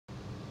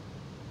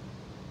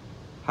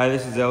Hi,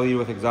 this is Elliot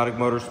with Exotic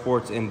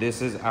Motorsports, and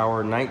this is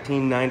our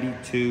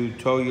 1992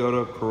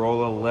 Toyota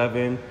Corolla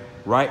Levin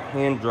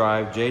right-hand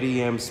drive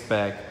JDM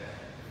spec,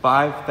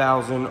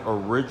 5,000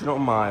 original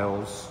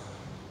miles.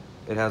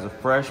 It has a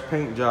fresh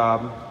paint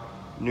job,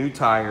 new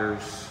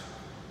tires,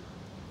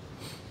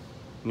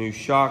 new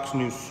shocks,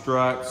 new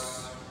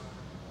struts,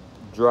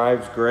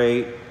 drives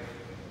great,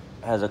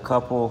 has a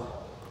couple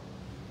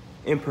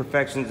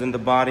imperfections in the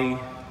body,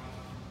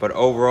 but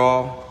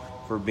overall,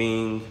 for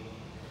being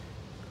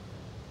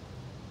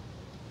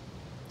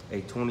a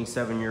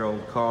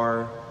 27-year-old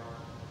car,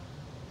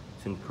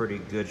 it's in pretty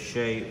good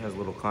shape. Has a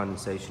little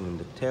condensation in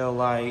the tail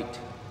light.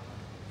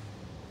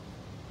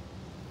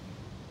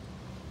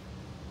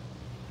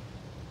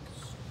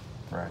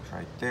 Scratch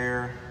right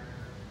there.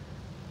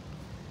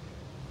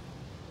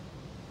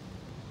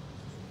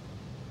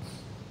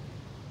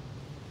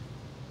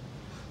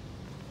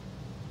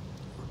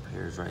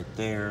 Repairs right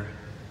there.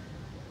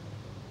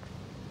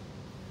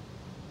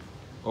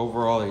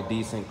 Overall, a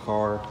decent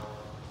car.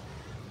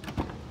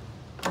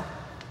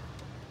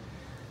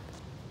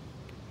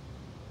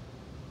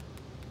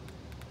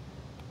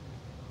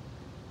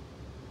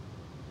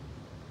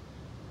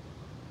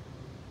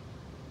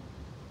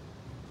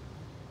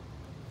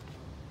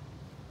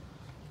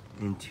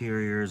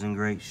 Interior is in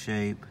great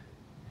shape.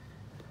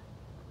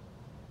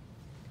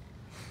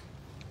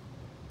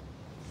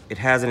 It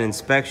has an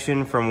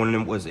inspection from when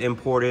it was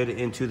imported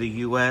into the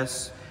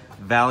US,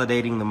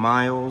 validating the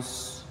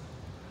miles.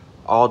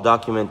 All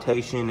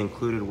documentation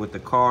included with the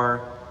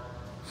car.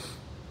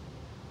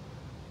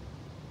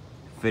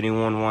 If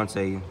anyone wants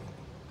a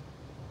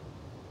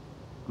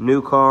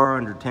new car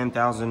under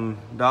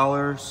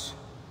 $10,000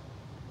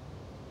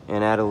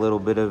 and add a little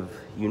bit of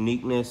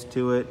uniqueness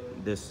to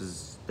it, this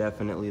is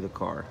definitely the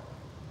car.